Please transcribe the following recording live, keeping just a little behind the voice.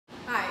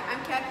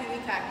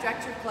Hancock,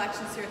 Director of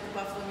Collections here at the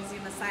Buffalo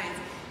Museum of Science,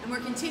 and we're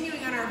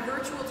continuing on our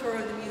virtual tour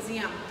of the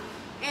museum.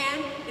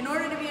 And in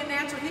order to be a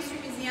natural history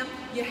museum,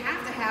 you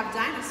have to have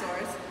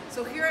dinosaurs.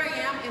 So here I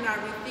am in our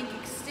Rethink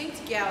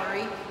Extinct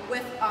gallery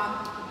with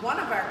one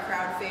of our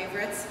crowd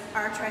favorites,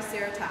 our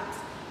Triceratops.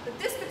 But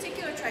this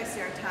particular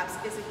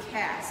Triceratops is a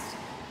cast,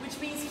 which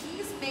means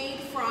he's made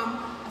from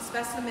a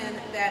specimen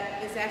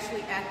that is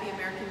actually at the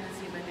American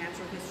Museum of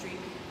Natural History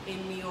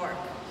in New York.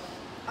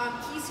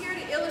 He's here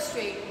to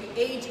illustrate the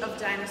age of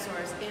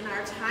dinosaurs in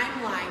our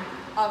timeline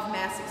of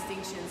mass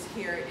extinctions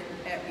here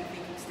at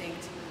Rethink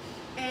Extinct.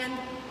 And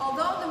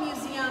although the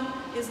museum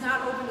is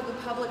not open to the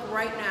public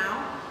right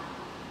now,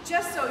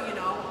 just so you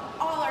know,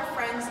 all our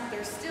friends,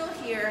 they're still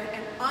here,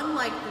 and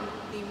unlike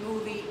the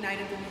movie Night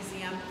at the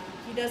Museum,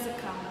 he doesn't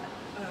come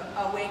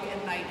awake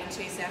at night and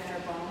chase after a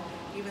bone,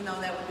 even though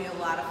that would be a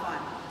lot of fun.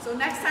 So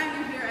next time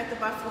you're here at the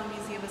Buffalo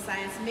Museum of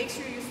Science, make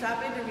sure you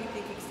stop in to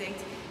Rethink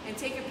Extinct and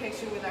take a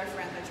picture with our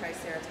friend the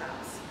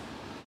Triceratops.